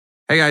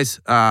Hey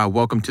guys,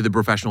 welcome to the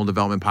Professional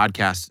Development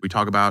Podcast. We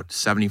talk about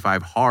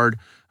 75 Hard,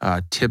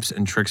 tips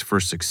and tricks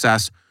for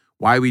success,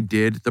 why we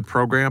did the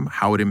program,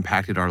 how it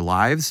impacted our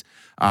lives,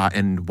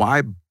 and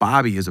why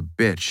Bobby is a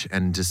bitch,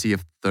 and to see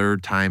if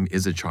third time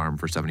is a charm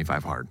for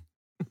 75 Hard.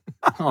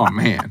 Oh,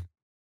 man.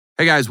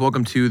 Hey guys,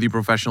 welcome to the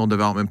Professional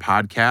Development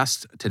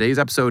Podcast. Today's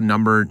episode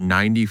number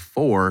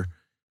 94,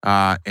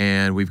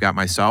 and we've got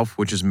myself,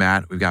 which is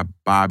Matt. We've got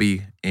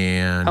Bobby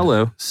and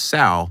Hello.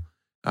 Sal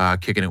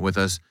kicking it with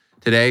us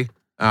today.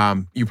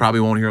 You probably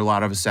won't hear a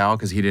lot of Sal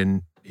because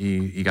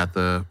he got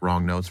the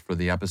wrong notes for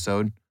the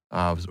episode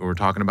what we're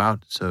talking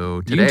about.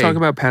 So today You can talk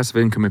about passive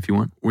income if you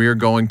want. we are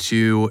going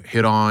to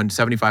hit on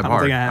 75 I don't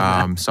think I have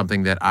Hard,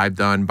 something that I've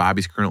done.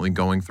 Bobby's currently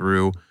going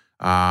through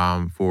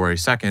for a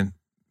second,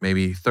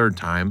 maybe third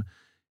time.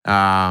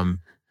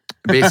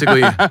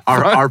 Basically,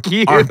 our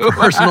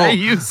personal.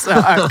 You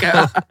suck.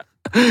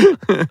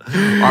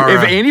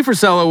 If Andy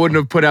Frisella wouldn't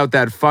have put out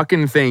that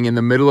fucking thing in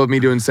the middle of me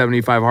doing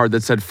 75 Hard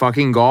that said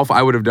fucking golf,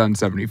 I would have done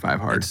 75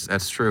 Hard.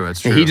 That's true. That's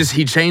true.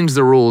 He changed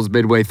the rules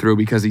midway through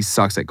because he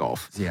sucks at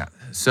golf. Yeah.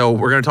 So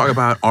we're going to talk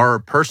about our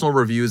personal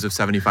reviews of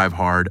 75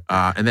 Hard,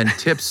 and then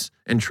tips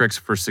and tricks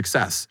for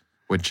success,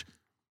 which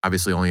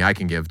obviously only I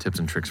can give tips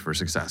and tricks for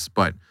success.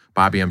 But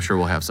Bobby, I'm sure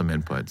will have some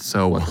input.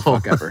 So What the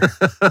fuck ever.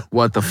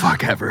 What the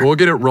fuck ever. we'll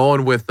get it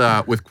rolling with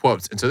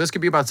quotes. And so this could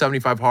be about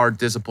 75 Hard,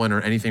 discipline,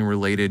 or anything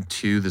related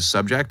to the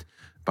subject.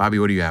 Bobby,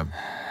 what do you have?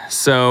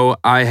 So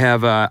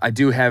I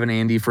do have an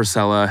Andy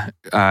Frisella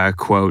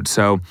quote.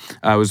 So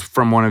it was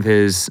from one of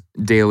his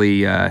daily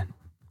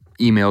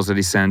emails that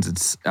he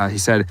sends. He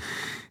said,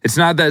 "It's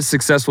not that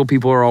successful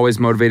people are always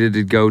motivated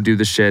to go do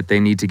the shit they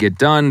need to get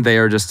done. They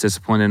are just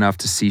disciplined enough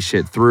to see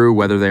shit through,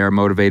 whether they are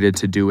motivated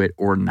to do it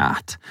or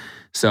not."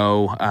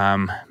 So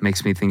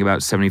makes me think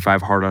about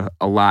 75 Hard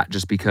a lot,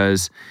 just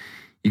because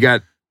you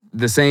got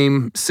the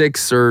same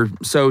 6 or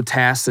so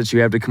tasks that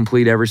you have to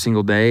complete every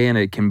single day, and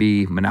it can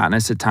be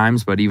monotonous at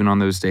times. But even on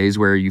those days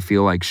where you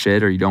feel like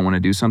shit or you don't want to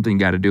do something, you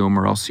got to do them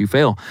or else you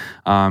fail.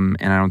 And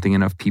I don't think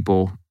enough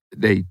people,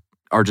 they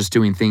are just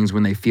doing things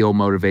when they feel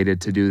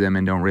motivated to do them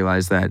and don't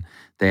realize that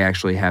they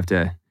actually have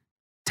to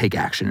take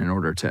action in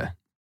order to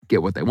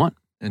get what they want.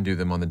 And do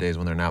them on the days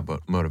when they're not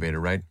motivated,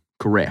 right?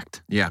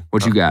 Correct. Yeah.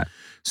 What you got?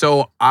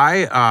 So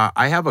I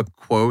have a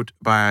quote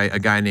by a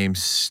guy named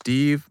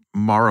Steve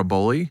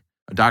Maraboli,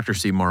 Dr.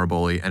 Steve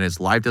Maraboli, and his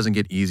life doesn't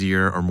get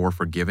easier or more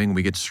forgiving.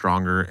 We get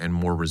stronger and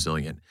more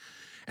resilient.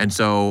 And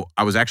so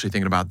I was actually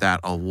thinking about that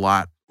a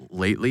lot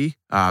lately,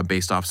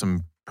 based off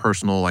some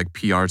personal like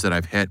PRs that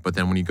I've hit. But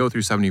then when you go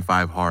through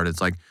 75 Hard,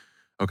 it's like,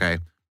 okay,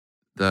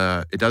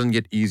 it doesn't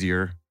get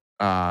easier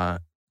to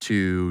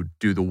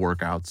do the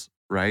workouts,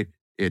 right?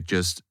 It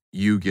just,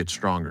 you get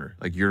stronger.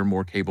 Like you're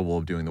more capable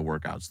of doing the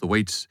workouts. The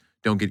weights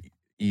don't get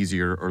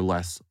easier or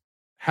less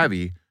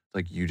heavy.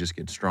 Like you just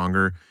get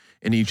stronger.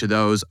 In each of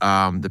those,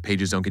 the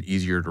pages don't get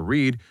easier to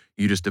read.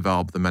 You just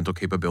develop the mental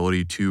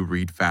capability to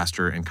read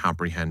faster and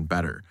comprehend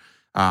better.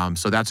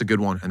 So that's a good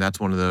one. And that's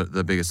one of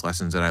the biggest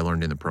lessons that I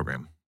learned in the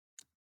program.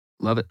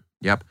 Love it.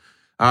 Yep.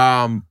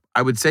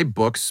 I would say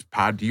books.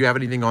 Pod, do you have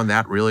anything on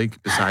that really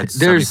besides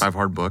 75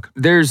 Hard book?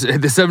 There's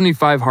the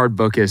 75 Hard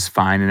book is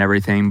fine and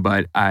everything,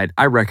 but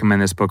I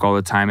recommend this book all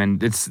the time,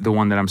 and it's the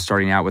one that I'm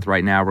starting out with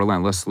right now,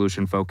 Relentless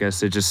Solution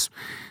Focus. It just,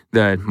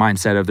 the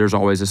mindset of there's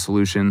always a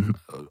solution,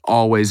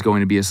 always going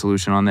to be a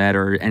solution on that,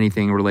 or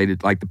anything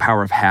related, like The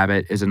Power of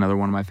Habit is another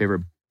one of my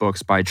favorite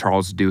books by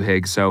Charles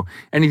Duhigg. So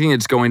anything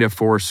that's going to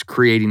force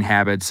creating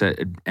habits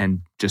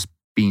and just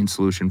being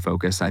solution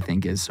focused, I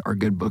think are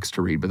good books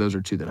to read, but those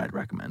are two that I'd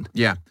recommend.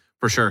 Yeah,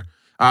 for sure.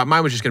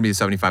 Mine was just going to be the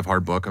 75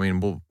 Hard book. I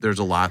mean, there's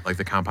a lot, like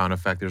the Compound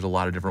Effect. There's a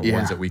lot of different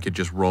ones that we could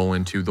just roll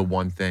into the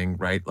one thing,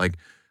 right? Like,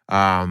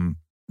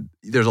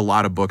 there's a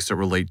lot of books that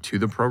relate to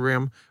the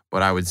program,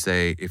 but I would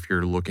say if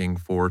you're looking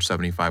for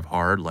 75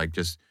 Hard, like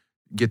just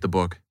get the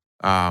book.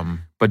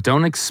 But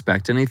don't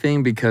expect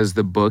anything because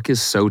the book is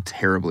so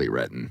terribly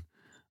written.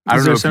 I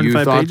don't Is know there if you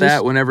 75 thought pages?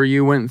 that whenever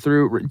you went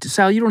through.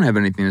 Sal, you don't have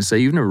anything to say.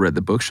 You've never read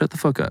the book. Shut the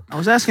fuck up. I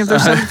was asking if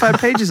there's 75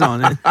 pages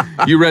on it.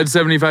 You read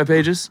 75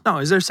 pages? No,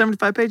 is there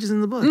 75 pages in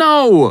the book?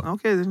 No.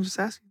 Okay, then just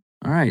asking.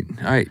 All right.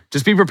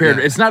 Just be prepared.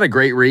 Yeah. It's not a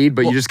great read,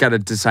 but Well- you just got to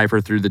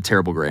decipher through the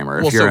terrible grammar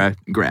if Well, you're so-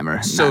 a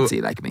grammar so-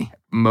 Nazi like me.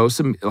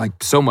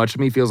 So much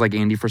of me feels like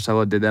Andy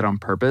Frisella did that on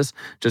purpose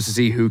just to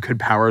see who could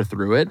power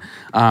through it.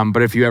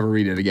 But if you ever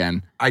read it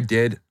again. I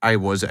did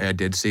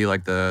see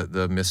like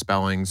the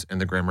misspellings and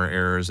the grammar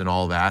errors and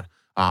all that.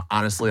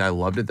 Honestly, I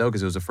loved it though,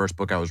 because it was the first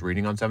book I was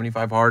reading on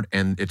 75 Hard,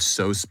 and it's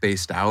so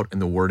spaced out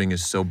and the wording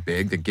is so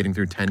big that getting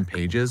through 10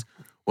 pages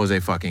was a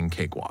fucking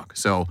cakewalk.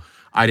 So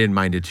I didn't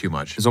mind it too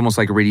much. It's almost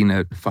like reading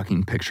a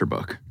fucking picture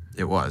book.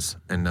 It was,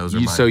 and those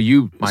are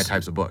my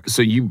types of books.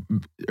 So are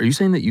you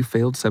saying that you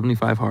failed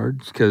 75 Hard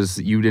because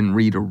you didn't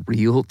read a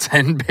real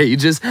 10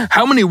 pages?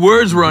 How many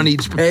words were on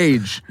each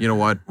page? You know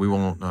what? We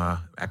won't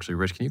actually.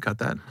 Rich, can you cut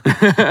that?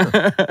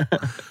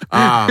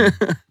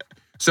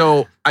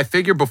 So I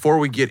figure before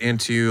we get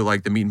into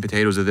like the meat and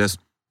potatoes of this,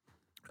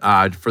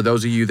 for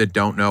those of you that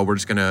don't know, we're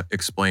just gonna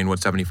explain what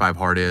 75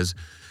 Hard is.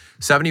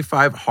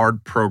 75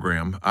 Hard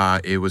program.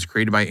 It was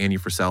created by Andy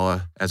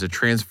Frisella as a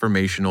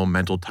transformational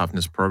mental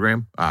toughness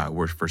program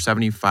where for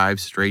 75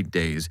 straight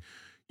days,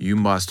 you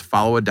must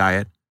follow a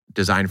diet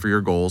designed for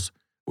your goals,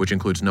 which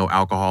includes no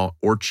alcohol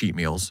or cheat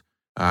meals.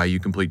 You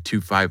complete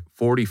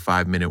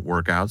 45-minute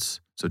workouts.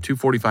 So 2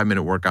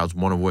 45-minute workouts,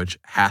 one of which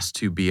has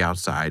to be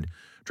outside.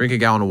 Drink a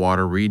gallon of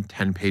water, read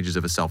 10 pages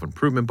of a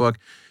self-improvement book,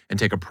 and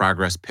take a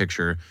progress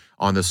picture.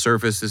 On the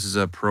surface, this is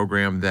a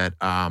program that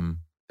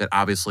that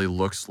obviously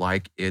looks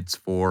like it's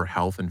for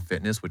health and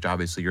fitness, which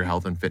obviously your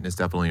health and fitness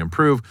definitely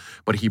improve,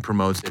 but he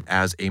promotes it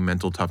as a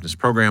mental toughness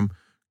program.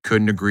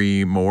 Couldn't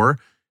agree more.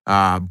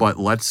 But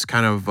let's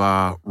kind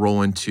of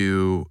roll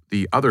into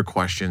the other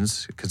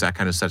questions because that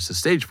kind of sets the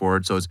stage for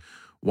it. So it's,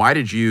 why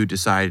did you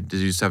decide to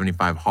do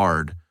 75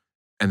 hard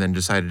and then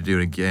decided to do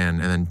it again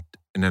and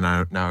then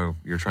now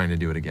you're trying to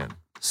do it again?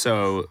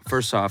 So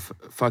first off,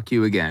 fuck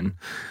you again.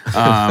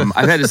 I've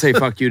had to say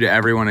fuck you to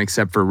everyone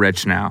except for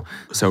Rich now.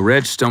 So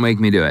Rich, don't make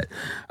me do it.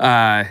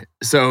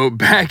 So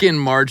back in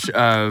March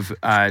of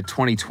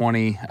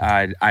 2020,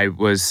 I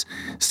was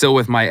still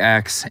with my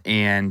ex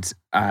and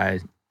I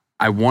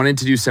wanted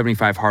to do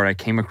 75 hard. I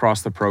came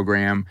across the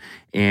program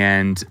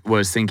and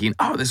was thinking,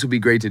 oh, this would be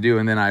great to do.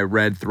 And then I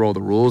read through all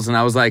the rules and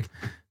I was like,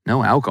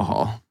 no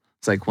alcohol.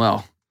 It's like,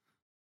 well,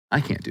 I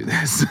can't do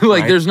this.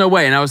 Like, right. There's no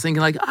way. And I was thinking,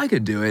 like, I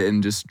could do it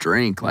and just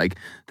drink. Like,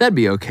 that'd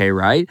be okay,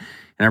 right? And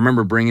I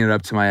remember bringing it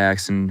up to my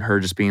ex and her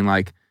just being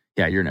like,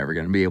 yeah, you're never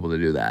going to be able to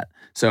do that.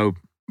 So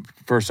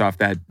first off,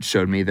 that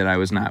showed me that I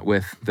was not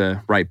with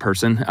the right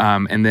person.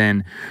 And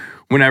then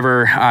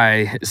whenever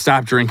I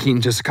stopped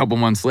drinking just a couple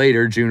months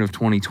later, June of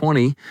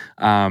 2020,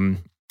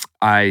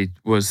 I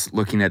was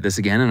looking at this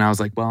again and I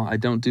was like, well, I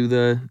don't do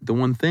the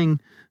one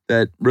thing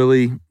that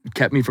really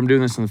kept me from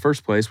doing this in the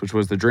first place, which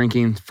was the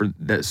drinking.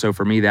 So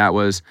for me, that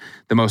was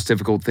the most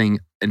difficult thing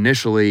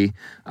initially.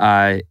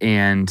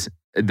 And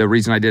the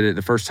reason I did it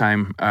the first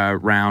time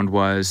round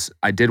was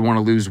I did want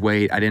to lose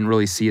weight. I didn't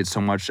really see it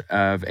so much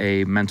of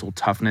a mental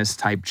toughness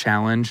type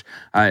challenge.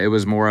 It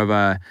was more of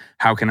a,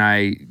 how can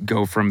I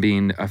go from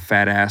being a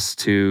fat ass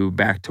to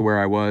back to where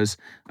I was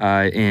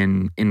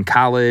in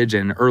college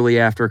and early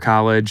after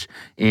college.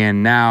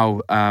 And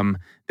now,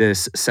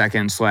 this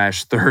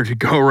second/third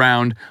go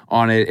around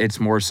on it, it's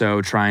more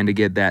so trying to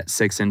get that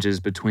 6 inches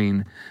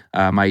between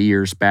my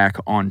ears back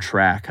on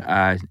track.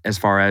 As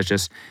far as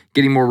just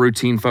getting more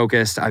routine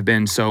focused, I've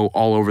been so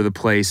all over the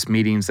place,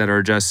 meetings that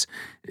are just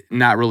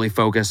not really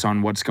focused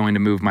on what's going to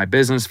move my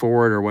business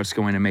forward or what's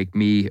going to make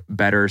me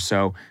better.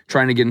 So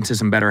trying to get into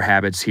some better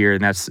habits here.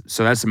 And that's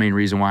the main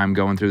reason why I'm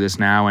going through this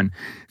now. And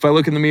if I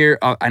look in the mirror,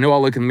 I know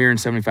I'll look in the mirror in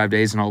 75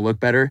 days and I'll look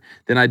better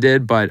than I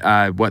did. But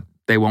what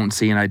they won't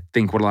see, and I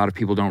think what a lot of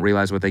people don't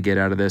realize what they get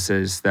out of this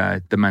is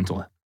the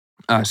mental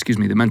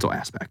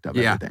aspect of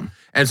everything.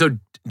 And so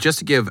just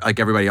to give like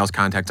everybody else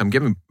context, I'm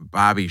giving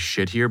Bobby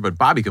shit here, but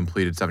Bobby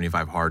completed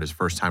 75 hard his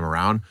first time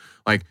around.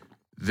 Like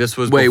this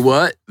was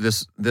what?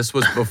 This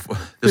was before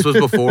this was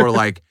before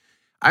like,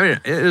 I mean,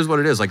 it is what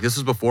it is. Like this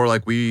was before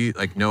like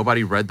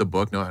nobody read the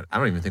book. No, I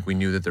don't even think we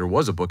knew that there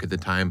was a book at the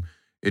time.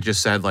 It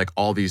just said like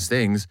all these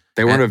things.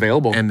 They weren't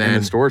available in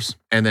the stores.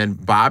 And then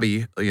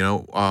Bobby,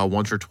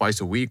 once or twice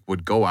a week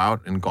would go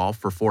out and golf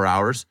for 4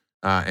 hours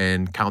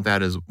and count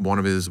that as one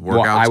of his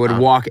workouts. Well, I would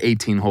walk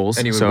 18 holes.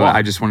 And walk.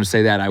 I just want to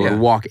say that. I would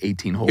walk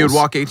 18 holes. He would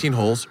walk 18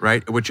 holes,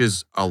 right? Which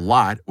is a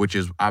lot, which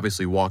is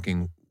obviously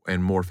walking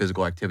and more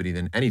physical activity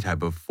than any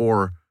type of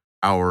 4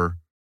 hour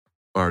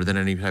or than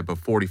any type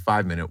of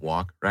 45-minute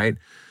walk, right?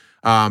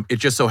 It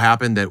just so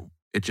happened that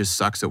it just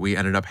sucks that we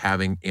ended up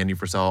having Andy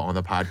Frisella on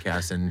the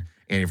podcast, and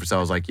Andy Frisella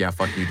was like, "Yeah,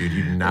 fuck you, dude.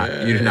 You did not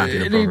do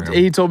the program."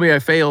 He told me I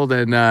failed,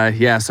 and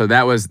so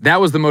that was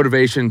the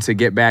motivation to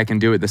get back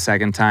and do it the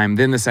second time.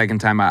 Then the second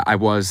time, I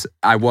was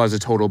a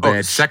total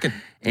bitch. Second.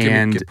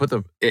 And put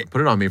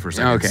it on me for a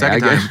second. Okay,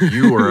 second time,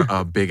 you were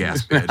a big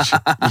ass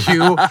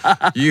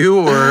bitch. You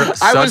were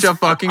such a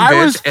fucking bitch.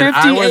 I was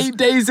 58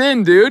 days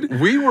in, dude.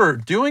 We were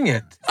doing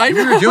it. I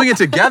know. We were doing it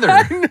together.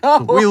 I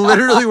know. We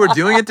literally were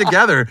doing it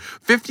together.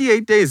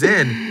 58 days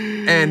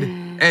in,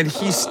 and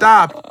he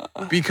stopped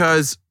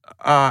because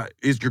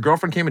is your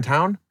girlfriend came in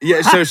town?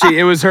 Yeah, so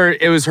it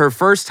was her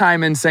first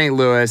time in St.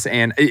 Louis,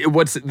 and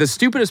what's the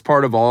stupidest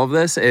part of all of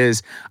this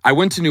is I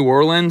went to New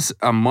Orleans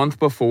a month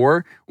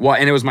before,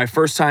 and it was my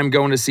first time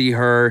going to see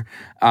her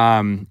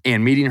and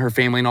meeting her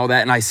family and all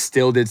that, and I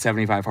still did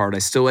 75 hard. I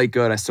still ate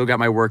good. I still got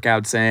my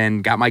workouts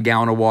in, got my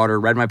gallon of water,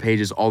 read my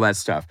pages, all that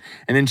stuff.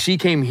 And then she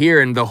came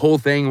here, and the whole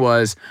thing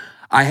was,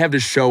 I have to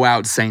show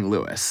out St.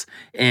 Louis.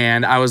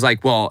 And I was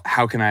like, well,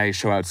 how can I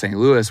show out St.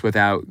 Louis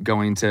without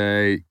going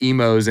to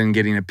Emo's and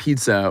getting a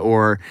pizza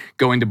or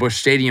going to Busch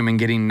Stadium and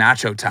getting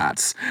nacho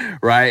tots,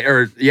 right?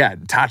 Or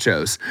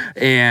tachos.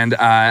 And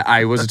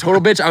I was a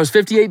total bitch. I was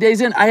 58 days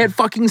in. I had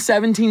fucking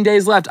 17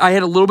 days left. I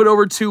had a little bit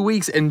over 2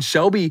 weeks, and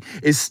Shelby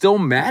is still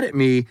mad at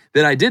me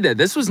that I did that.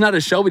 This was not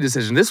a Shelby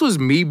decision. This was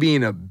me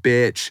being a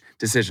bitch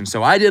decision.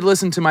 So I did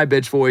listen to my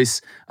bitch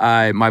voice.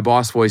 My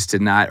boss voice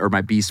did not, or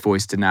my beast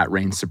voice did not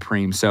reign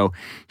supreme. So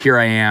here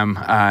I am,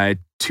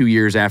 2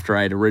 years after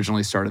I had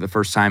originally started the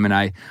first time.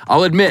 And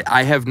I'll admit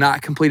I have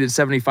not completed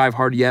 75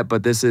 hard yet,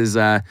 but this is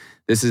the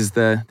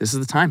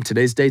time.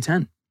 Today's day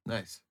 10.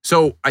 Nice.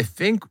 So I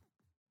think,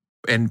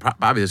 and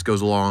Bobby, this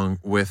goes along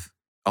with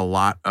a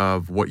lot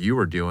of what you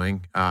were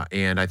doing,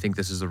 and I think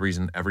this is the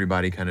reason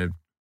everybody kind of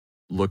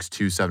looks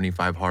to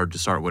 75 hard to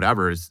start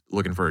whatever, is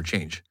looking for a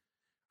change.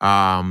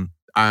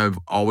 I've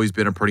always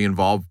been a pretty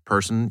involved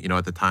person,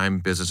 at the time,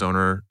 business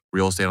owner,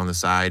 real estate on the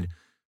side,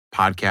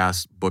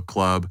 podcast, book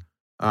club,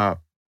 got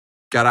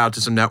out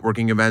to some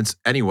networking events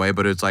anyway,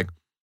 but it's like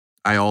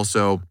I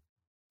also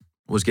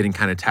was getting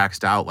kind of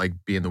taxed out, like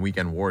being the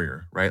weekend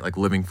warrior, right? Like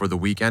living for the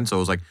weekend. So it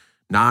was like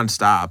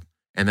nonstop.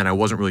 And then I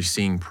wasn't really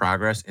seeing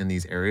progress in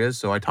these areas.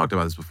 So I talked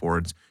about this before.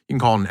 You can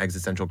call it an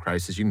existential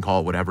crisis. You can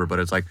call it whatever, but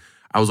it's like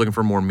I was looking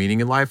for more meaning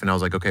in life. And I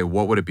was like, okay,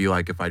 what would it be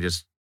like if I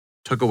just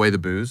took away the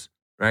booze,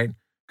 right?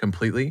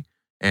 Completely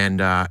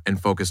and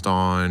focused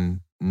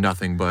on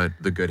nothing but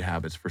the good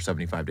habits for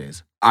 75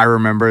 days. I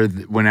remember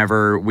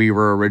whenever we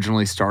were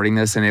originally starting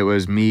this, and it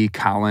was me,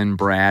 Colin,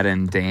 Brad,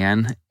 and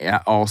Dan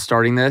all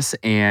starting this,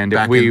 and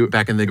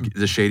back in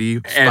the shady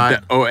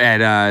spot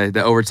at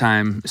the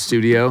Overtime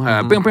Studio,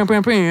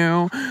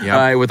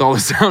 with all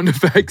the sound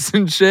effects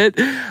and shit.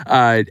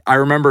 I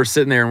remember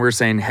sitting there and we were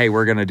saying, "Hey,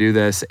 we're gonna do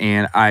this,"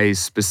 and I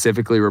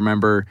specifically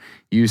remember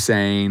you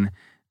saying,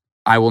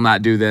 "I will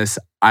not do this.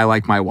 I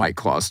like my White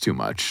Claws too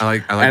much. I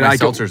like my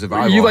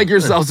seltzers. You like your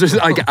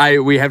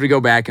seltzers. We have to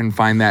go back and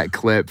find that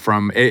clip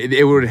from it.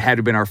 It would have had to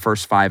have been our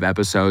first 5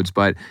 episodes,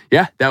 but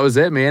yeah, that was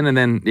it, man. And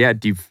then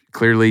you've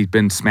clearly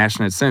been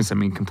smashing it since. I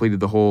mean, completed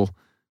the whole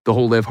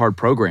Live Hard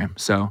program.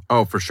 So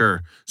for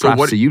sure. So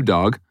props to you,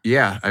 dog.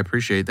 Yeah, I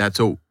appreciate that.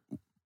 So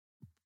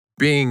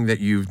being that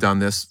you've done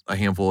this a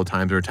handful of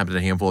times or attempted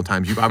a handful of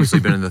times, you've obviously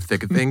been in the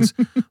thick of things.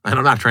 And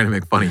I'm not trying to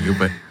make fun of you,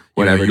 but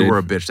you were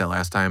a bitch that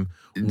last time.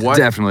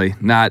 Definitely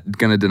not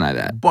gonna deny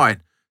that. But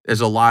there's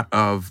a lot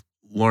of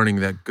learning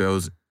that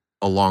goes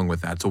along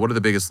with that. So what are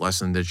the biggest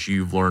lessons that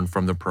you've learned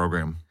from the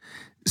program?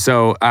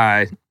 So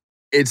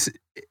it's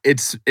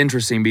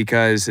interesting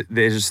because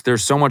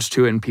there's so much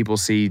to it, and people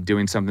see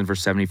doing something for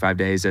 75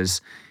 days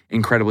as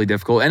incredibly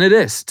difficult, and it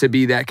is, to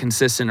be that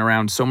consistent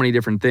around so many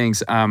different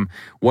things.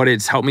 What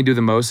it's helped me do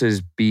the most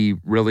is be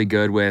really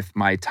good with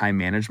my time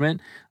management.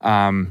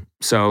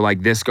 So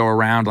like this go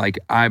around, like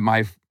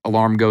my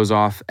alarm goes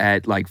off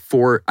at like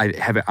 4.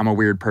 I'm a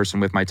weird person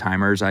with my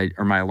timers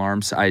or my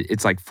alarms.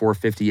 It's like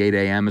 4:58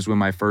 a.m. is when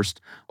my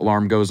first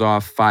alarm goes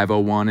off.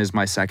 5:01 is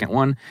my second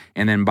one,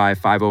 and then by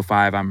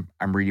 5:05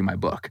 I'm reading my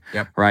book.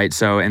 Yep. Right.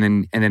 So and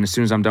then as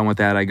soon as I'm done with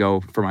that, I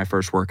go for my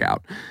first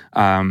workout.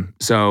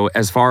 So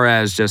as far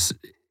as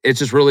it's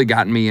just really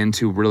gotten me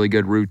into really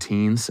good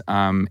routines.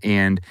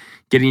 And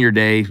getting your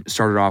day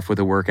started off with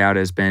a workout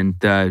has been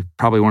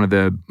probably one of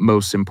the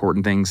most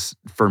important things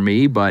for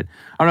me. But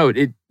I don't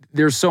know,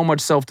 there's so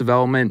much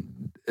self-development,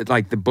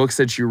 like the books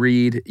that you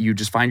read, you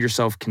just find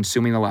yourself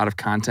consuming a lot of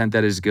content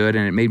that is good.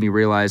 And it made me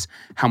realize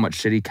how much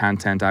shitty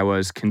content I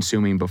was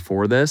consuming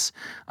before this.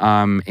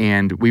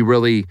 And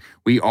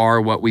we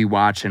are what we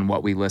watch and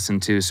what we listen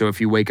to. So if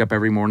you wake up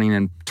every morning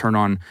and turn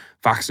on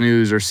Fox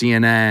News or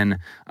CNN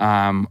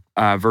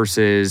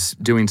versus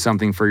doing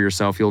something for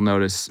yourself, you'll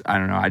notice, I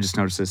don't know, I just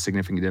noticed a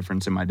significant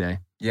difference in my day.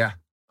 Yeah,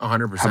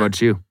 100%. How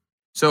about you?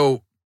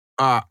 So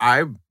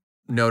I've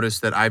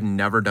noticed that I've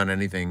never done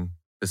anything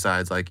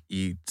besides like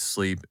eat,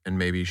 sleep, and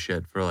maybe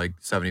shit for like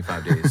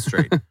 75 days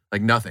straight.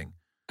 Like nothing.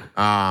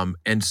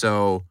 And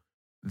so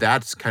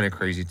that's kind of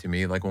crazy to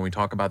me. Like when we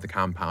talk about the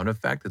compound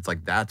effect, it's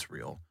like that's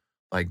real.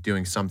 Like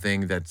doing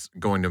something that's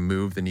going to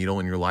move the needle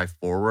in your life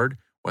forward,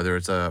 whether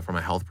it's from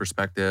a health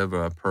perspective,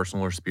 a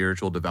personal or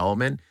spiritual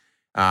development,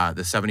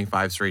 the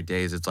 75 straight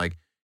days, it's like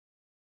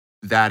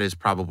that is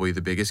probably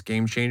the biggest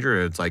game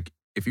changer. It's like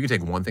if you can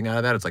take one thing out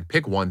of that, it's like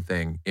pick one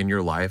thing in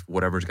your life,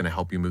 whatever's going to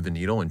help you move the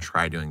needle, and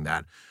try doing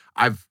that.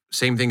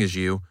 Same thing as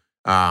you.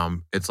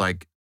 It's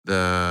like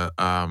the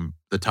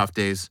tough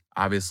days,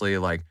 obviously,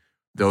 like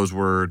those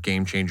were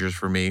game changers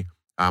for me.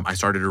 I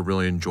started to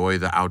really enjoy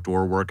the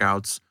outdoor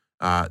workouts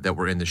that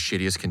were in the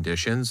shittiest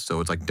conditions. So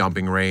it's like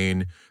dumping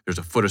rain, there's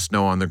a foot of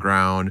snow on the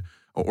ground,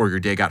 or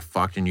your day got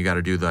fucked and you got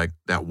to do like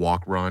that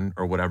walk run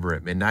or whatever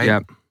at midnight.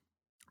 Yep.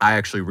 I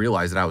actually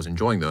realized that I was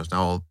enjoying those.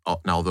 Now,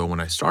 although when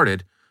I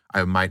started,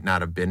 I might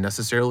not have been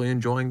necessarily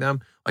enjoying them.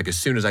 Like as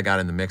soon as I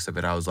got in the mix of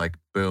it, I was like,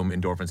 boom,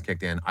 endorphins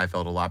kicked in. I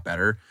felt a lot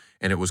better.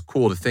 And it was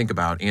cool to think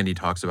about. Andy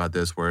talks about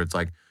this where it's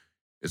like,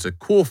 it's a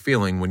cool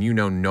feeling when you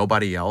know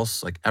nobody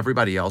else, like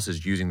everybody else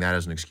is using that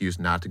as an excuse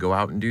not to go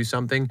out and do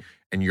something.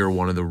 And you're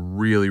one of the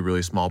really,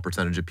 really small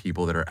percentage of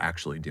people that are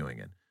actually doing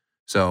it.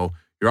 So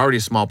you're already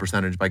a small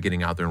percentage by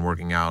getting out there and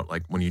working out.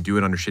 Like when you do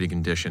it under shitty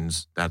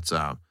conditions, that's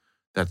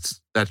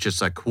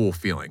just a cool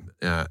feeling.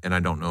 And I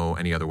don't know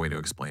any other way to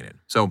explain it.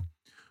 So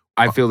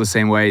I feel the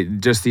same way.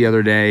 Just the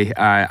other day,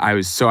 I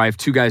have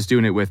 2 guys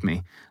doing it with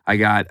me. I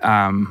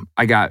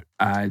got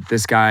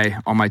this guy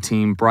on my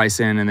team,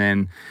 Bryson, and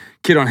then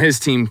kid on his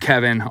team,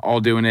 Kevin, all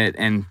doing it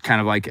and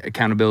kind of like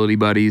accountability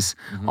buddies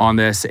on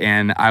this.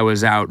 And I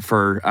was out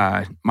for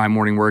my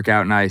morning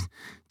workout, and I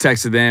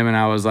texted them and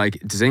I was like,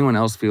 does anyone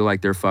else feel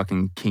like they're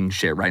fucking king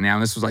shit right now?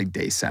 And this was like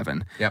day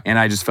 7. Yep. And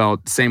I just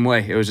felt the same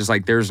way. It was just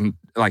like,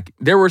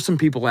 there were some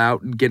people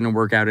out getting a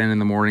workout in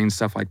the morning and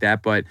stuff like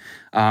that. But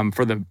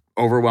for the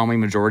overwhelming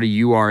majority,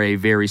 you are a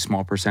very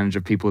small percentage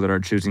of people that are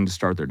choosing to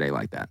start their day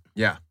like that.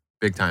 Yeah,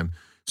 big time.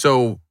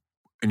 So,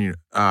 and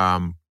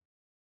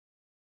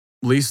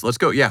least, let's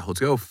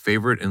go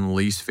favorite and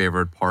least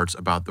favorite parts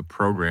about the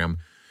program.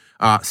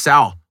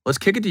 Sal, let's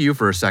kick it to you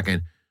for a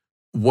second.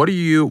 What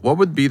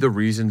would be the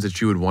reasons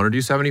that you would want to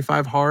do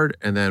 75 hard?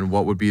 And then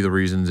what would be the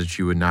reasons that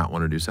you would not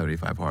want to do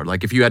 75 hard?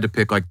 Like if you had to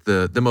pick like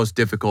the most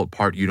difficult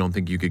part you don't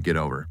think you could get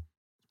over.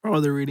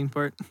 Or the reading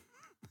part.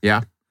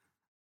 Yeah.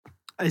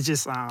 It's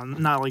just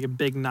not like a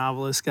big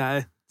novelist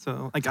guy.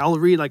 So like I'll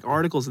read like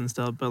articles and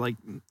stuff, but like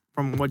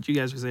from what you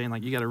guys were saying,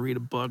 like you got to read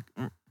a book,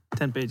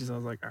 10 pages. I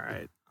was like, all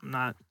right, I'm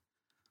not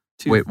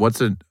too. Wait,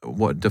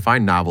 what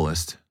define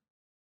novelist?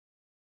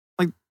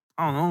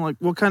 I don't know, like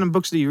what kind of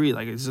books do you read?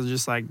 Like is it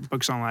just like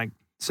books on like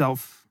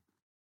self?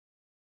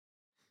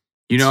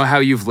 You know how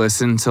you've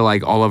listened to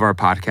like all of our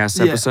podcast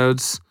Yeah.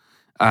 episodes?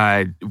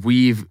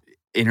 We've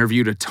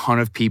interviewed a ton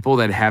of people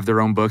that have their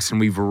own books and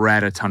we've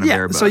read a ton of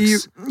their books. So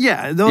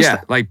those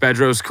like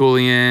Bedros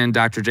Keuilian,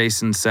 Dr.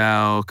 Jason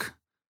Selk,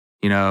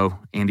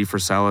 Andy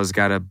Frisella's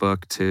got a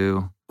book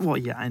too. Well,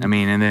 yeah, I know. I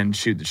mean, and then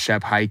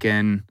Shep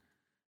Hyken.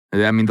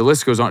 I mean, the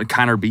list goes on.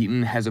 Connor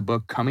Beaton has a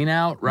book coming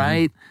out,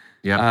 right?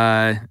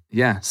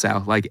 Yeah.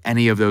 So like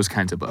any of those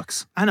kinds of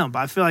books. I know, but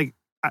I feel like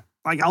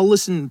I'll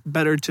listen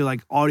better to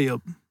like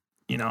audio.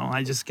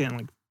 I just can't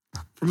like.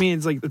 For me,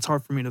 it's like it's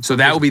hard for me to. So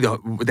that would be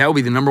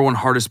the number one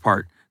hardest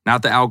part.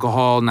 Not the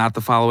alcohol, not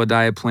the follow a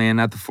diet plan,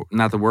 not the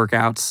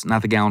workouts,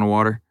 not the gallon of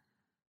water.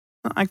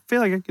 I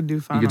feel like I could do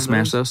fine. You could on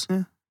smash those.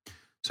 Yeah.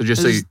 So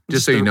just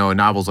so you know, a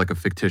novel's like a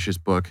fictitious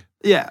book.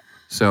 Yeah.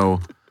 So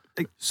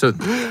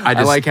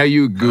I like how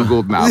you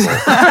Googled novel.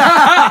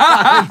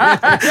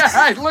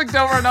 I looked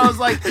over and I was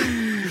like,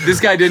 this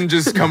guy didn't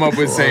just come up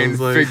with saying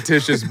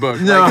fictitious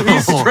book. No. Like, he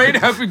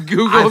straight up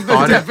Googled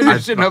the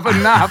definition of a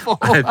novel.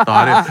 I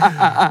thought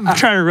I'm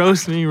trying to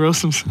roast him.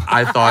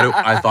 I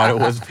thought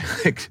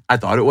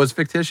it was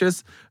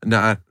fictitious.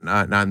 Not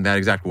in that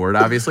exact word,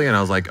 obviously. And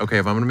I was like, okay,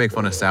 if I'm gonna make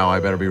fun of Sal, I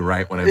better be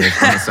right when I make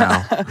fun of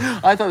Sal.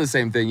 I thought the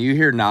same thing. You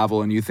hear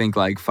novel and you think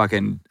like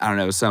fucking, I don't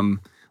know, some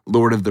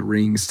Lord of the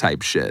Rings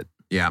type shit.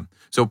 Yeah.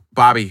 So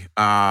Bobby,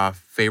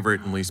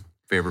 favorite and least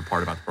favorite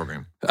part about the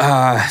program?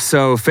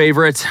 So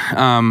favorite.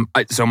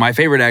 So my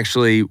favorite,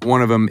 actually,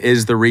 one of them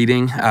is the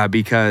reading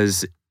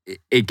because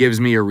it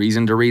gives me a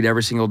reason to read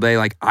every single day.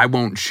 Like I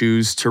won't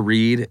choose to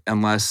read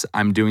unless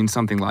I'm doing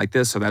something like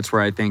this. So that's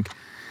where I think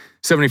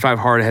 75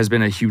 Hard has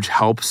been a huge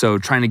help. So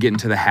trying to get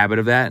into the habit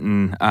of that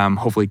and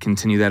hopefully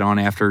continue that on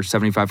after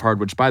 75 Hard,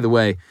 which by the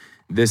way,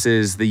 this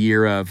is the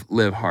year of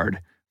Live Hard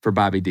for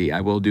Bobby D.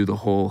 I will do the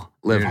whole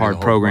Live Hard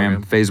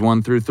program, phase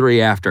 1 through 3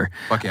 after.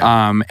 Fuck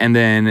yeah. And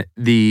then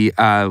the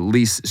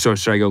least, so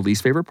should I go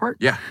least favorite part?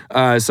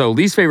 Yeah. So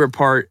least favorite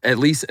part, at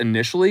least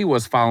initially,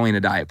 was following a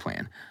diet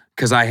plan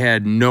because I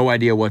had no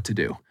idea what to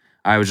do.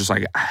 I was just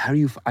like,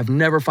 I've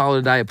never followed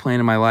a diet plan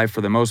in my life for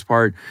the most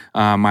part.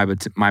 My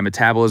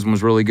metabolism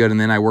was really good. And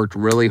then I worked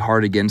really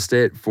hard against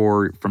it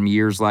from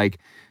years like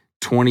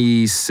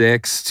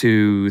 26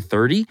 to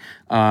 30.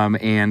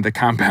 And the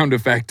compound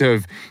effect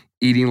of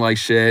eating like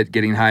shit,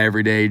 getting high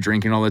every day,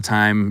 drinking all the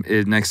time.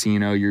 Next thing you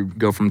know, you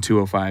go from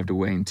 205 to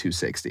weighing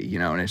 260,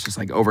 and it's just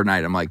like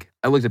overnight. I'm like,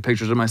 I looked at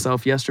pictures of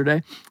myself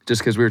yesterday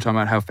just because we were talking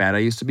about how fat I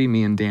used to be.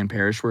 Me and Dan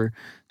Parrish were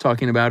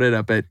talking about it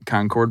up at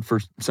Concord for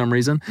some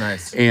reason.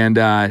 Nice. And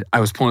I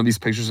was pulling up these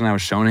pictures and I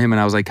was showing him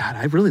and I was like, God,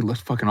 I really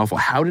looked fucking awful.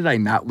 How did I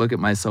not look at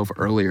myself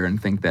earlier and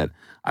think that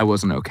I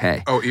wasn't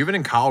okay? Oh, even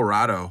in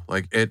Colorado,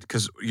 like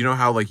because you know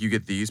how like you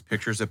get these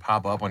pictures that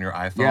pop up on your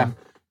iPhone? Yeah.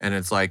 And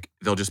it's like,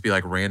 they'll just be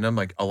like random.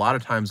 Like a lot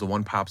of times the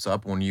one pops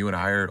up when you and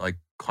I are like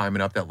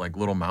climbing up that like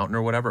little mountain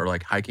or whatever, or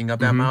like hiking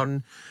up that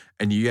mountain.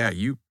 And you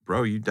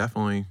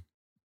definitely,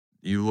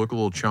 you look a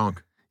little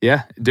chunk.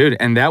 Yeah, dude.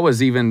 And that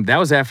was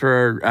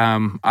after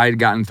I'd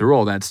gotten through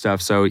all that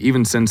stuff. So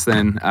even since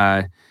then,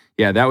 that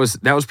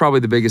was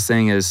probably the biggest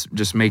thing is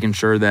just making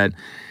sure that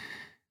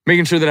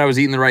I was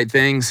eating the right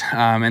things,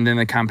 and then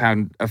the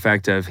compound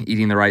effect of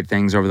eating the right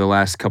things over the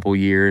last couple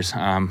years,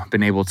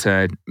 been able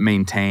to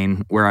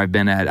maintain where I've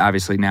been at.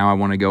 Obviously, now I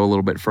want to go a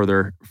little bit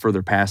further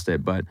past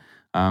it. But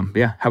how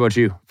about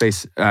you?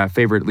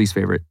 Favorite, least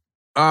favorite?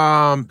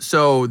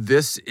 So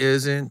this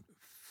is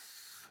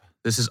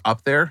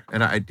up there,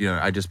 and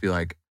I'd just be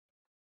like,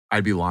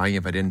 I'd be lying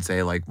if I didn't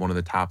say like one of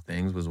the top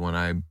things was when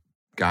I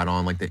got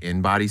on like the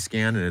InBody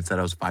scan and it said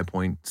I was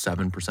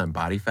 5.7%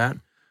 body fat.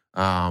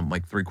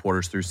 Like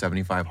 3/4 through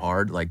 75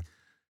 hard. Like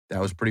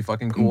that was pretty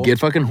fucking cool. Get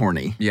fucking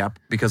horny. Yeah,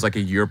 because like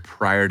a year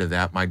prior to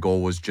that, my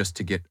goal was just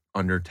to get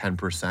under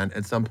 10%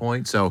 at some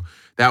point. So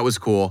that was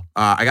cool.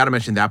 I got to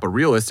mention that, but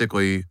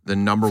realistically, the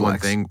number one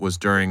thing was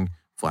during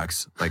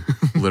flex, like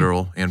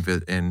literal and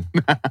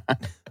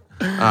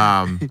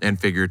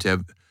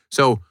figurative.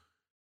 So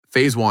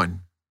phase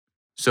 1.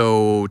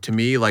 So to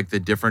me, like the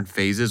different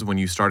phases when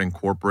you start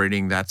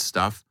incorporating that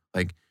stuff,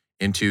 like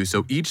into,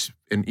 so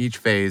in each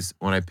phase,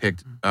 when I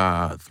picked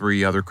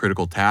 3 other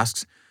critical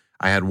tasks,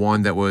 I had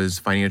one that was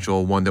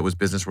financial, one that was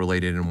business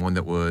related, and one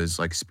that was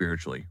like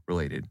spiritually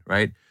related,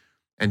 right?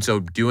 And so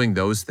doing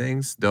those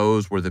things,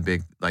 those were the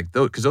big, like,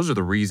 because those are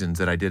the reasons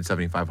that I did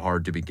 75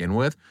 hard to begin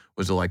with,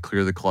 was to like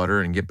clear the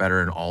clutter and get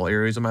better in all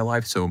areas of my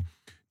life. So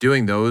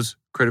doing those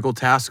critical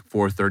tasks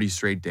for 30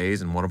 straight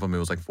days, and one of them, it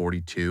was like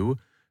 42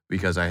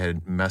 because I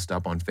had messed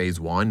up on phase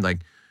 1,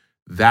 like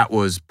that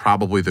was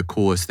probably the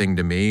coolest thing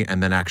to me.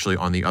 And then actually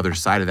on the other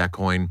side of that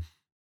coin,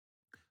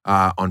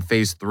 on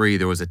phase 3,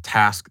 there was a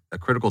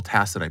critical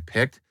task that I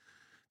picked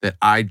that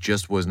I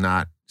just was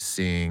not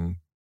seeing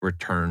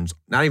returns.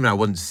 Not even I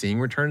wasn't seeing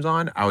returns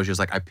on. I was just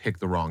like, I picked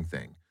the wrong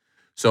thing.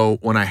 So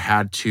when I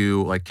had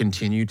to like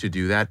continue to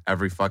do that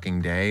every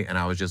fucking day, and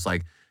I was just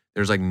like,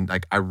 there's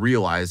like I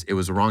realized it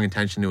was the wrong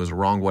intention. It was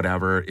wrong,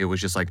 whatever. It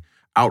was just like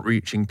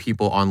outreaching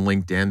people on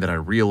LinkedIn that I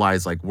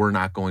realized like were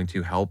not going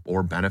to help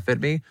or benefit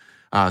me.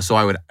 So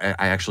I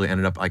actually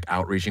ended up like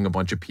outreaching a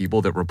bunch of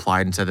people that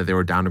replied and said that they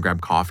were down to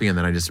grab coffee, and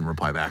then I just didn't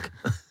reply back.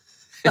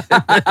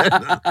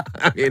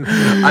 I mean,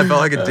 I felt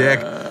like a dick,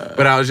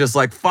 but I was just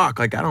like, fuck,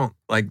 like I don't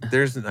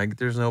there's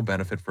no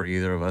benefit for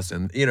either of us,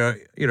 and you know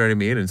what I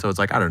mean. And so it's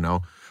like, I don't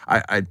know,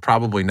 I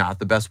probably not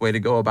the best way to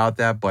go about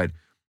that, but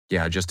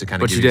yeah, just to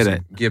kind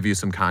of give you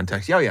some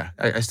context. Yeah,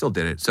 I still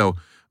did it. So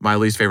my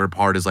least favorite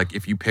part is like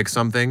if you pick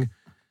something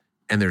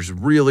and there's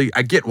really,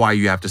 I get why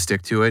you have to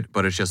stick to it,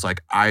 but it's just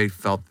like I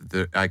felt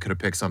that I could have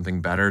picked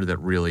something better that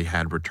really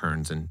had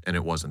returns, and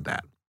it wasn't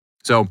that.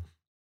 So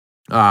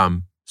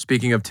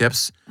speaking of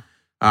tips,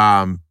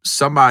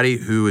 somebody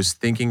who is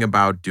thinking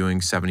about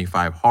doing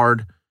 75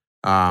 hard,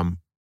 what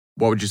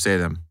would you say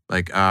to them?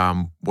 Like,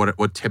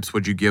 what tips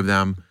would you give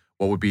them?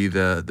 What would be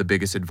the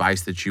biggest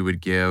advice that you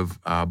would give,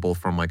 both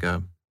from like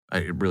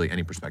really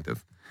any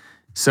perspective?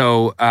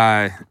 So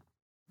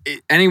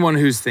anyone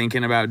who's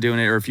thinking about doing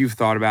it, or if you've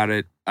thought about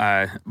it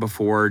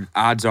before,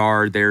 odds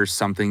are there's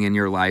something in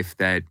your life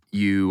that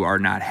you are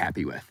not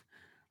happy with,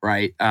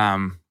 right?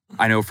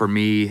 I know for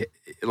me,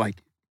 like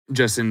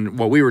just in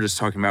what we were just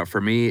talking about,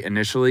 for me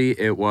initially,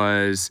 it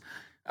was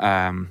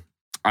I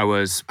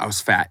was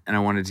fat and I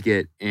wanted to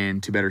get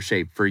into better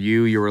shape. For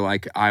you, you were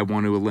like, I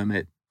want to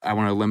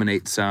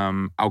eliminate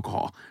some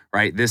alcohol,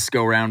 right? This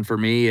go round for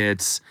me,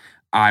 it's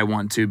I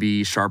want to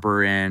be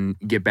sharper and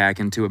get back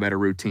into a better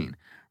routine,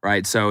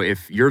 right? So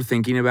if you're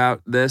thinking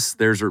about this,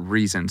 there's a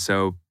reason.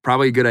 So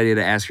probably a good idea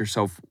to ask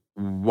yourself,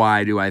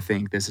 why do I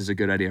think this is a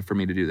good idea for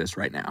me to do this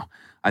right now?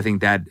 I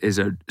think that is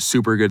a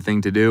super good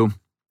thing to do.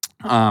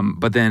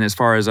 But then as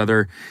far as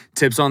other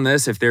tips on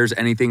this, if there's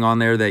anything on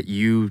there that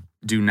you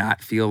do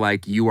not feel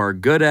like you are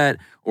good at,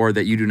 or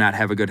that you do not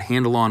have a good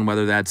handle on,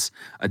 whether that's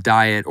a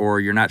diet or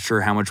you're not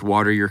sure how much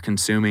water you're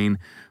consuming,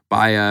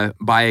 buy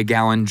a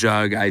gallon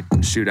jug. I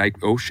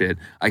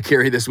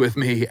carry this with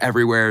me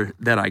everywhere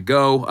that I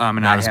go.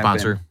 And not a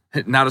sponsor.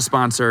 Not a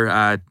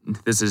sponsor.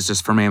 This is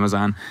just from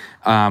Amazon.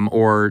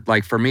 Or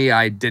like for me,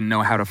 I didn't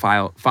know how to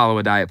follow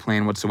a diet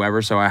plan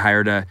whatsoever. So I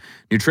hired a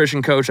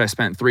nutrition coach. I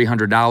spent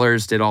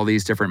 $300, did all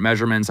these different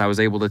measurements. I was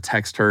able to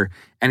text her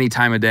any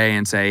time of day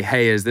and say,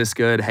 hey, is this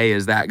good? Hey,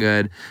 is that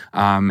good?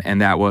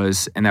 And that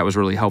was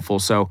really helpful.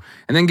 So,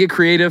 and then get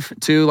creative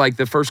too. Like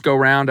the first go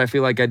round, I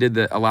feel like I did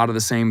a lot of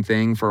the same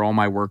thing for all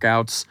my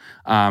workouts,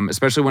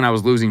 especially when I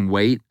was losing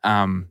weight.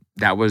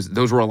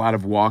 Those were a lot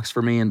of walks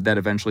for me, and that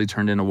eventually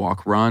turned into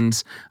walk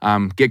runs.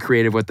 Get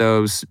creative with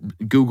those.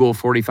 Google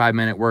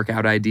 45-minute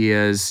workout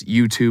ideas,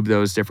 YouTube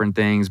those different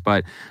things.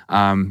 But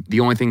the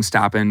only thing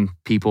stopping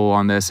people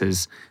on this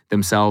is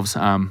themselves.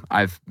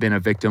 I've been a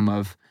victim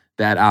of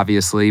that,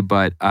 obviously,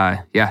 but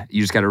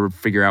you just got to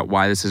figure out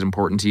why this is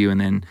important to you,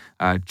 and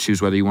then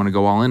choose whether you want to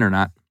go all in or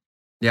not.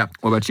 Yeah.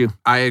 What about you?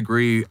 I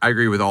agree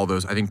with all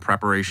those. I think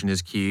preparation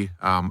is key.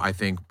 I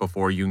think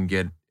before you can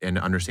get and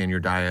understand your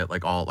diet,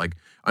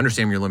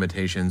 understand your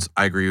limitations.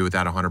 I agree with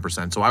that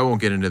 100%. So I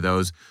won't get into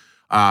those.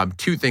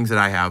 2 things that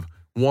I have.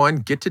 1,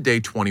 get to day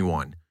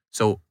 21.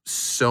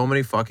 So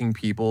many fucking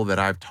people that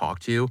I've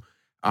talked to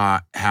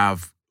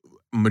have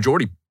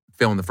majority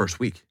fail in the first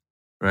week,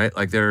 right?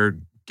 Like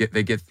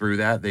they get through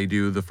that. They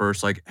do the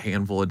first like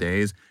handful of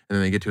days, and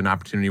then they get to an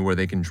opportunity where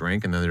they can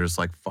drink, and then they're just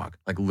like, fuck,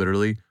 like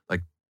literally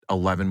like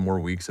 11 more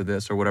weeks of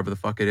this or whatever the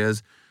fuck it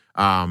is.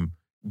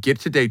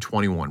 Get to day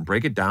 21,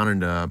 break it down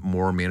into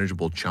more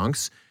manageable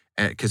chunks.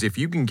 Because if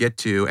you can get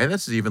to, and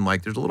this is even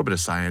like, there's a little bit of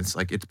science,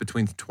 like it's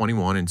between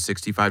 21 and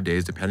 65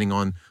 days, depending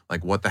on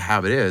like what the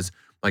habit is,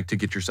 like to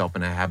get yourself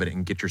in a habit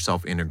and get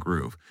yourself in a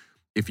groove.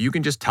 If you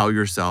can just tell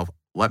yourself,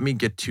 let me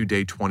get to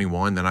day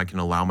 21, then I can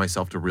allow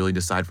myself to really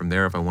decide from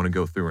there if I want to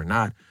go through or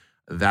not.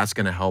 That's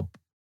going to help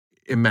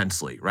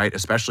immensely, right?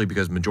 Especially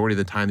because majority of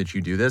the time that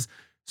you do this,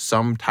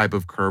 some type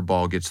of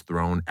curveball gets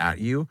thrown at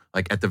you,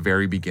 like at the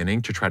very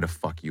beginning to try to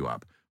fuck you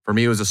up. For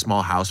me, it was a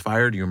small house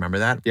fire. Do you remember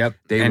that? Yep.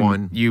 Day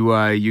one.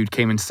 You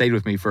came and stayed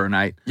with me for a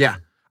night. Yeah.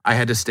 I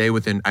had to stay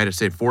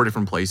at 4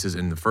 different places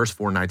in the first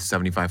 4 nights of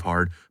 75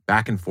 hard,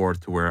 back and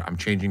forth to where I'm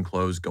changing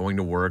clothes, going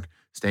to work,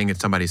 staying at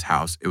somebody's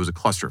house. It was a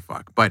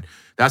clusterfuck. But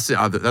that's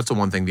the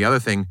one thing. The other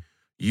thing,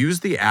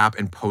 use the app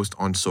and post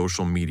on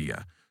social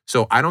media.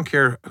 So I don't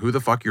care who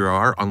the fuck you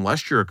are,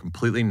 unless you're a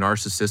completely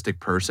narcissistic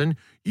person,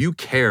 you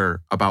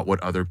care about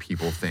what other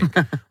people think.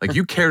 Like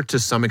you care to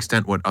some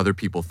extent what other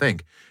people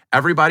think.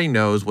 Everybody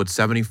knows what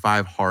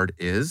 75 hard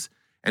is.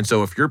 And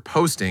so if you're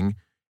posting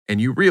and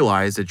you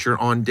realize that you're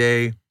on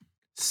day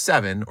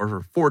 7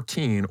 or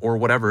 14 or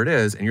whatever it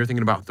is, and you're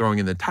thinking about throwing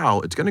in the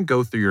towel, it's going to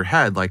go through your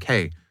head like,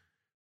 hey,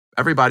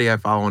 everybody I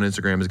follow on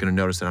Instagram is going to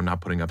notice that I'm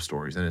not putting up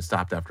stories and it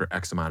stopped after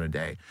X amount of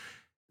day.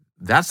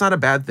 That's not a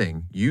bad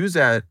thing. Use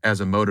that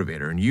as a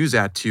motivator and use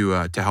that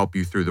to help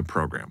you through the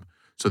program.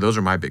 So those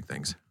are my big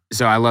things.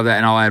 So I love that.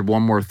 And I'll add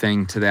one more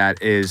thing to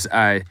that is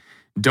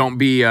don't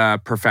be a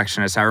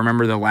perfectionist. I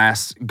remember the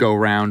last go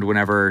round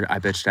whenever I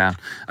bitched out.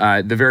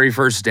 The very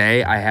first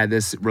day, I had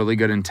this really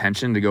good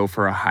intention to go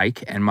for a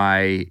hike and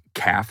my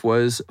calf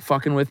was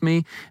fucking with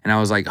me. And I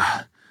was like,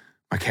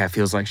 my calf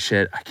feels like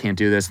shit. I can't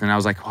do this. And then I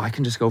was like, well, I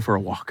can just go for a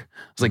walk.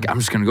 I was like, I'm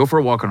just going to go for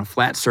a walk on a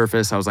flat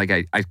surface. I was like,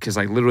 because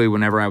I literally,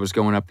 whenever I was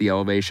going up the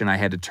elevation, I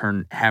had to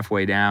turn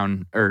halfway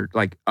down or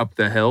like up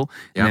the hill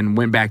and then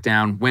went back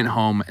down, went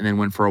home, and then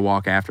went for a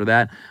walk after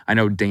that. I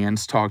know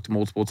Dan's talked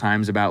multiple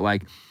times about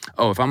like,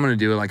 oh, if I'm going to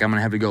do it, like I'm going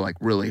to have to go like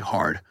really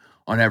hard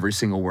on every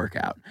single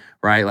workout,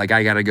 right? Like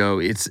I got to go,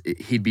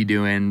 he'd be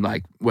doing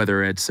like,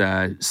 whether it's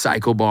a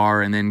cycle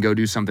bar and then go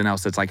do something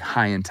else that's like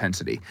high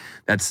intensity.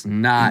 That's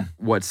not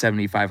what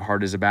 75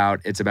 hard is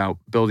about. It's about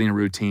building a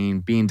routine,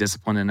 being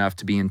disciplined enough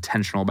to be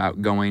intentional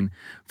about going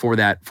for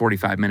that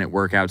 45-minute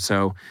workout.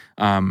 So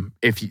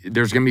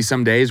there's going to be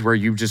some days where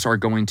you just are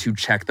going to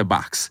check the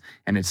box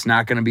and it's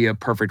not going to be a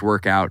perfect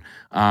workout.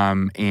 I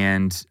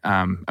mean,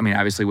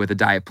 obviously with a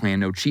diet plan,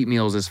 no cheat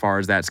meals as far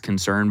as that's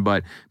concerned,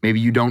 but maybe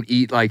you don't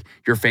eat like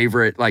your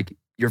favorite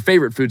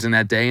foods in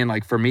that day. And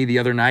like for me the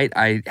other night,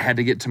 I had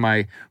to get to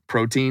my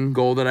protein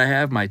goal that I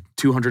have. My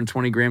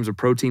 220 grams of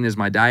protein is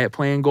my diet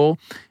plan goal.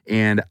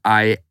 And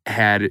I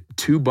had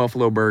 2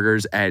 buffalo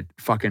burgers at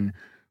fucking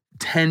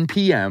 10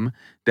 p.m.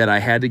 that I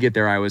had to get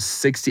there. I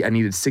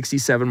needed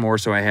 67 more.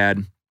 So I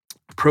had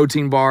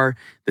protein bar.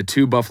 The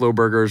 2 buffalo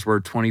burgers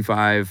were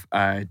 25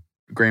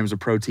 grams of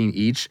protein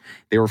each.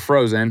 They were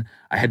frozen.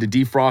 I had to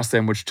defrost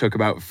them, which took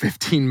about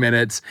 15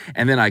 minutes.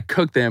 And then I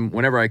cooked them.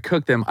 Whenever I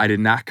cooked them, I did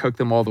not cook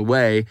them all the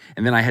way.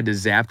 And then I had to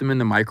zap them in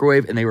the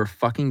microwave and they were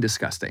fucking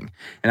disgusting.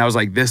 And I was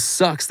like, this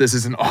sucks. This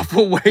is an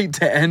awful way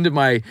to end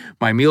my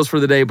meals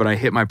for the day, but I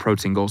hit my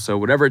protein goal. So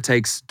whatever it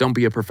takes, don't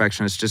be a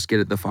perfectionist. Just get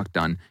it the fuck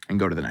done and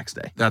go to the next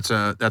day. That's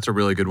a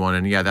really good one.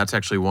 And yeah, that's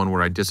actually one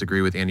where I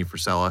disagree with Andy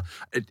Frisella.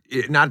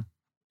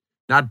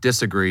 Not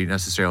disagree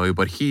necessarily,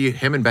 but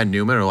him and Ben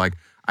Newman are like,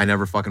 I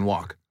never fucking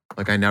walk.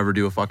 Like I never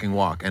do a fucking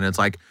walk. And it's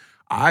like,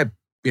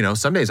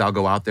 some days I'll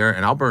go out there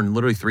and I'll burn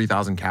literally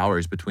 3,000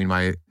 calories between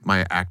my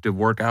active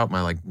workout,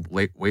 my like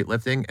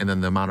weightlifting, and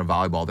then the amount of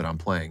volleyball that I'm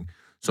playing.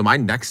 So my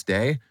next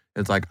day,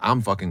 it's like I'm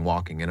fucking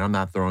walking and I'm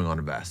not throwing on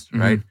a vest,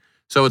 right?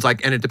 So it's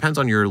like, and it depends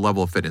on your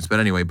level of fitness.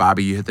 But anyway,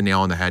 Bobby, you hit the nail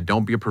on the head.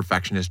 Don't be a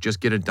perfectionist. Just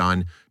get it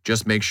done.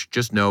 Just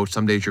know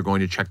some days you're going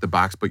to check the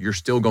box, but you're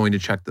still going to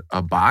check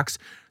a box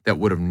that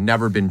would have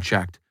never been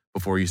checked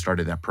before you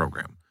started that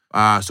program.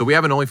 So we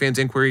have an OnlyFans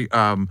inquiry.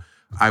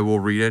 I will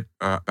read it.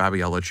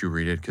 Bobby, I'll let you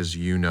read it because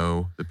you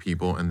know the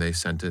people and they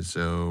sent it.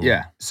 So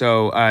yeah.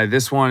 So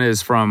this one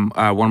is from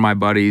one of my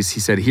buddies.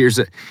 He said, here's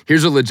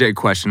a legit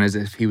question, as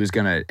if he was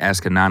going to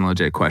ask a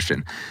non-legit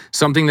question.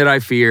 Something that I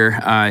fear,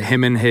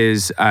 him and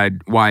his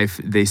wife,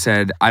 they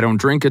said, I don't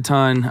drink a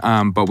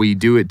ton, but we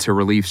do it to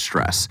relieve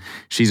stress.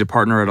 She's a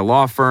partner at a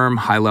law firm,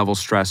 high-level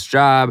stress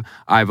job.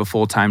 I have a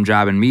full-time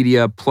job in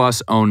media,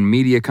 plus own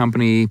media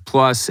company,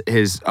 plus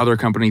his other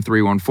company,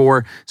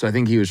 314. So I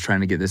think he was trying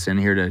to get this in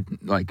here to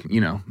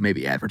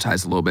maybe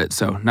advertise a little bit.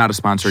 So not a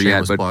sponsor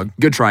Shameless yet, but plug.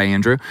 Good try,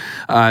 Andrew.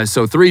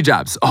 So 3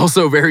 jobs,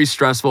 also very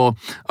stressful.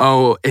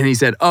 Oh, and he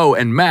said,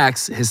 and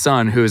Max, his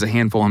son, who is a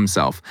handful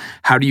himself.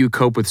 How do you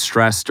cope with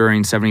stress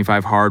during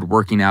 75 hard?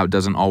 Working out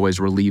doesn't always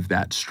relieve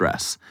that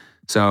stress.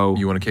 So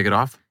you want to kick it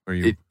off? Or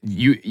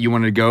you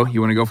want to go?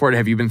 You want to go for it?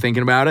 Have you been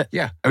thinking about it?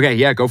 Yeah. Okay,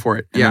 yeah, go for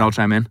it. And then I'll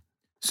chime in.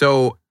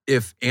 So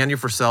if Andy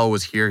Frisella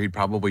was here, he'd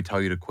probably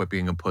tell you to quit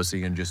being a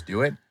pussy and just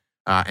do it.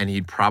 And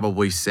he'd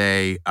probably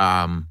say,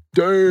 damn.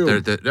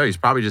 He's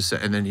probably just,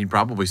 and then he'd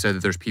probably say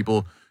that there's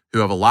people who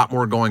have a lot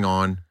more going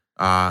on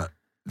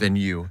than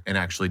you and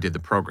actually did the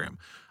program.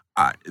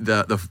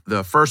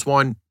 The first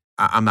one,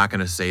 I'm not going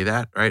to say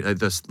that, right?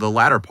 The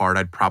latter part,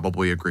 I'd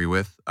probably agree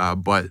with.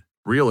 But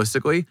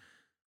realistically,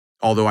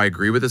 although I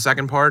agree with the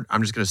second part,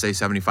 I'm just going to say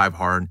 75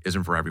 hard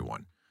isn't for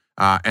everyone.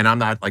 And I'm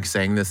not like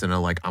saying this in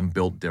a like I'm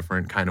built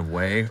different kind of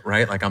way,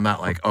 right? Like I'm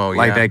not like,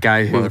 like that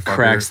guy who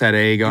cracks that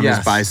egg on his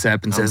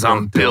bicep and says,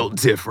 I'm built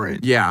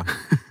different. Yeah.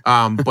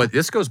 But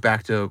this goes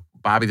back to,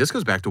 Bobby,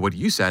 what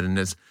you said. And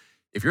it's,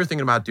 if you're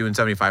thinking about doing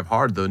 75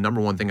 hard, the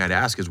number one thing I'd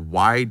ask is,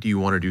 why do you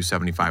want to do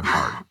 75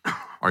 hard?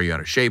 Are you out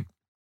of shape?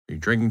 Are you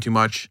drinking too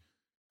much?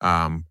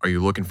 Are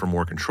you looking for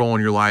more control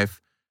in your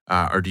life?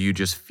 Or do you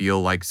just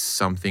feel like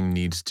something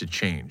needs to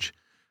change?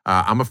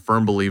 I'm a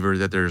firm believer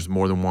that there's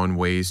more than one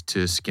ways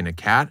to skin a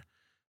cat.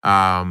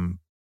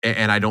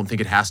 And I don't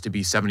think it has to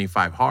be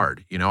 75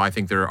 hard. You know, I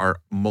think there are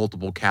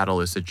multiple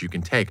catalysts that you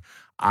can take.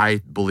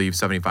 I believe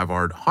 75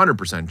 hard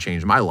 100%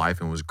 changed my life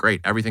and was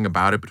great. Everything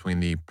about it, between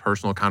the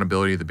personal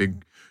accountability, the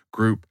big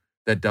group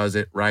that does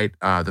it, right?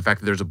 The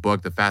fact that there's a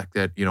book, the fact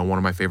that, you know, one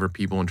of my favorite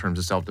people in terms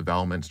of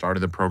self-development started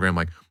the program,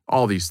 like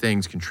all these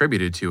things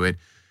contributed to it,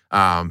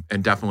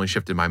 and definitely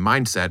shifted my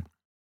mindset.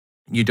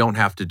 You don't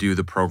have to do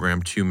the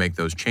program to make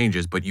those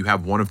changes, but you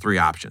have one of three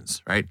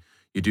options, right?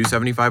 You do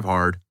 75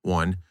 hard,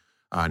 one.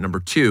 Number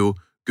two,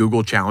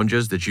 Google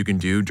challenges that you can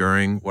do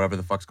during whatever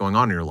the fuck's going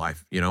on in your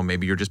life. You know,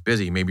 maybe you're just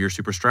busy, maybe you're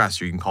super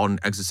stressed, or you can call it an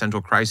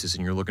existential crisis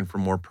and you're looking for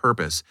more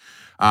purpose.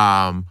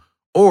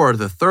 Or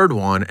the third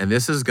one, and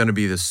this is going to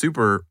be the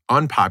super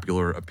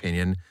unpopular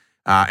opinion,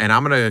 and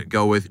I'm going to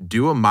go with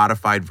do a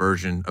modified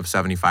version of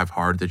 75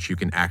 hard that you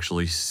can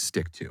actually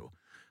stick to.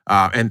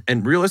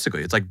 And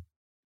realistically, it's like,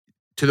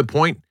 to the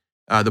point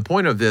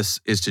of this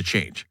is to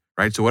change,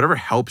 right? So whatever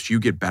helps you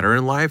get better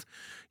in life,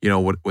 you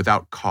know,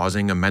 without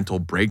causing a mental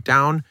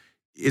breakdown,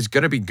 is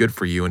going to be good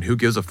for you. And who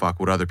gives a fuck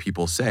what other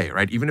people say,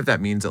 right? Even if that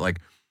means that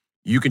like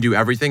you can do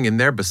everything in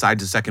there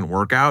besides a second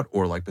workout,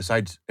 or like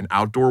besides an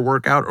outdoor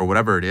workout, or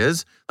whatever it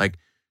is, like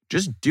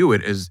just do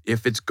it as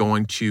if it's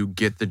going to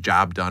get the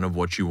job done of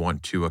what you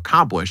want to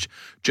accomplish.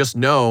 Just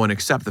know and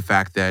accept the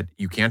fact that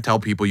you can't tell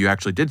people you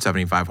actually did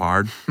 75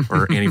 hard,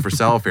 or Andy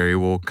Frisella Fairy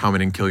will come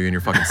in and kill you in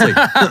your fucking sleep.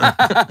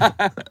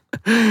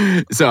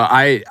 So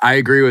I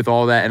agree with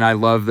all that, and I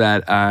love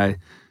that.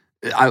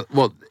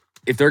 Well,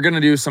 if they're going to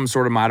do some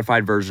sort of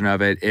modified version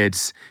of it,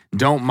 it's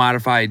don't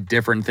modify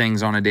different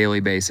things on a daily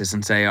basis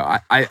and say,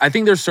 I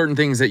think there's certain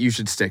things that you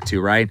should stick to,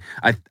 right?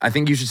 I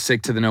think you should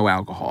stick to the no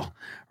alcohol,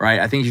 right?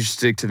 I think you should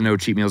stick to the no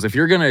cheat meals. If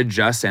you're going to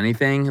adjust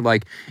anything,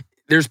 like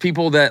there's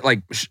people that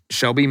like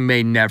Shelby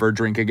may never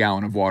drink a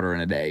gallon of water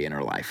in a day in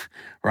her life,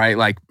 right?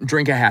 Like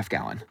drink a half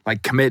gallon,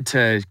 like commit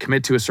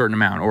to a certain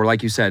amount, or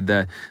like you said,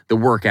 the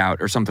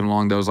workout or something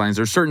along those lines.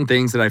 There's certain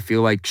things that I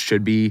feel like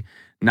should be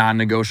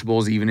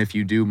non-negotiables, even if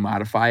you do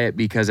modify it,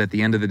 because at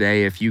the end of the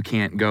day, if you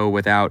can't go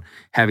without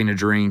having a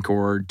drink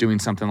or doing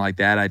something like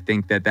that, I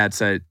think that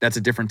that's a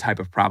different type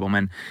of problem.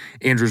 And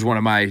Andrew's one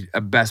of my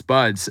best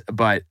buds,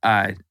 but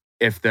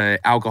if the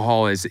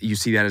alcohol is, you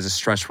see that as a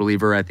stress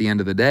reliever at the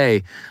end of the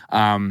day,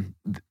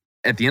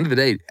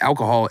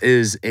 alcohol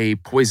is a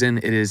poison.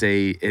 It is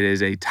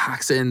a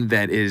toxin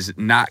that is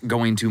not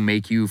going to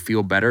make you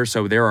feel better.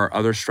 So there are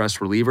other stress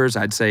relievers.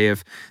 I'd say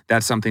if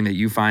that's something that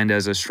you find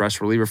as a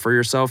stress reliever for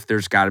yourself,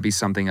 there's got to be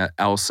something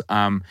else.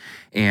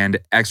 And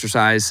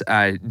exercise,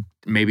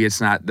 maybe it's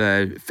not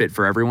the fit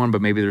for everyone,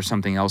 but maybe there's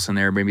something else in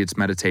there. Maybe it's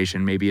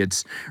meditation. Maybe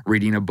it's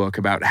reading a book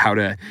about how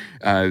to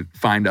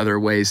find other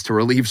ways to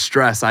relieve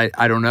stress. I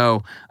don't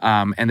know.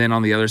 And then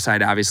on the other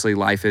side, obviously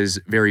life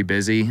is very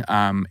busy.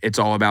 It's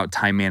all about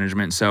time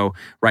management. So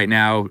right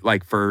now,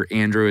 like for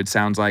Andrew, it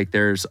sounds like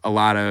there's a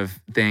lot of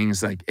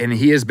things like, and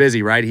he is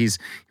busy, right? He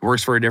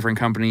works for a different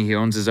company. He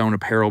owns his own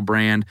apparel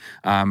brand.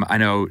 I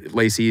know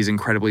Lacey is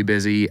incredibly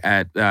busy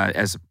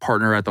as a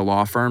partner at the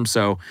law firm.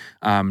 So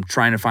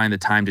trying to find the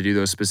time to do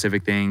those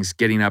specific things,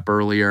 getting up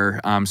earlier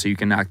so you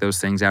can knock those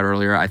things out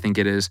earlier. I think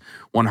it is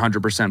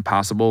 100%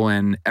 possible,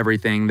 and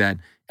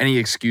any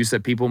excuse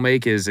that people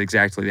make is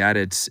exactly that.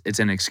 It's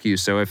an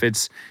excuse. So if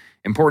it's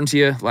important to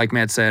you, like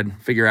Matt said,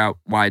 figure out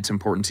why it's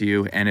important to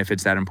you, and if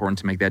it's that important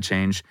to make that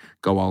change,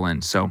 go all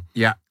in. So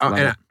yeah,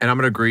 and I'm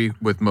going to agree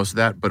with most of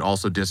that, but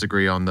also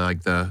disagree on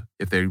the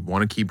if they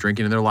want to keep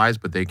drinking in their lives,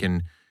 but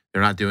they're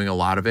not doing a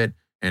lot of it,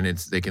 and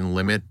they can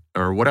limit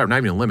or whatever, not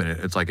even limit it.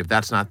 It's like if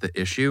that's not the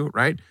issue,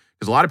 right?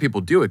 Because a lot of people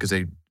do it because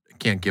they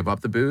can't give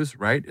up the booze,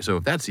 right? So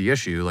if that's the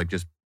issue, like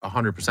just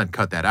 100%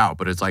 cut that out.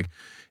 But it's like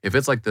if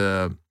it's like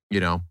the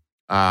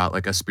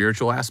like a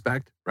spiritual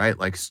aspect, right?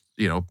 Like,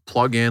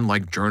 plug in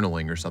like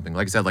journaling or something.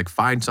 Like I said, like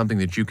find something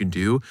that you can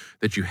do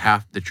that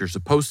you're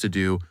supposed to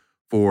do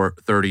for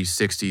 30,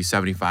 60,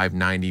 75,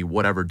 90,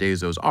 whatever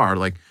days those are,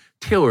 like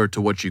tailor it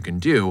to what you can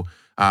do.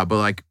 But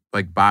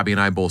like Bobby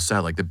and I both said,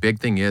 like the big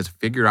thing is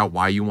figure out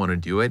why you want to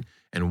do it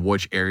and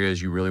which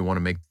areas you really want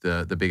to make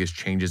the biggest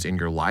changes in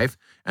your life,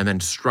 and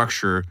then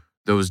structure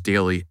those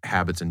daily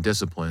habits and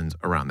disciplines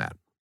around that.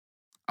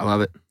 I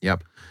love it.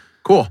 Yep.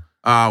 Cool.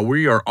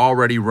 We are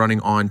already running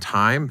on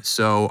time,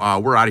 so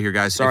we're out of here,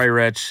 guys. Sorry,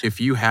 Rich.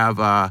 If you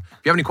have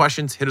any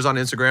questions, hit us on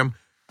Instagram.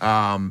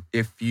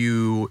 If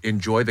you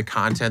enjoy the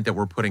content that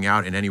we're putting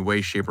out in any way,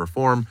 shape, or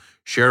form,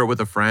 share it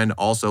with a friend.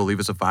 Also, leave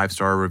us a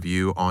 5-star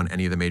review on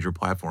any of the major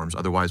platforms.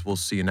 Otherwise, we'll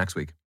see you next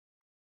week.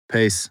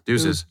 Peace.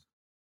 Deuces.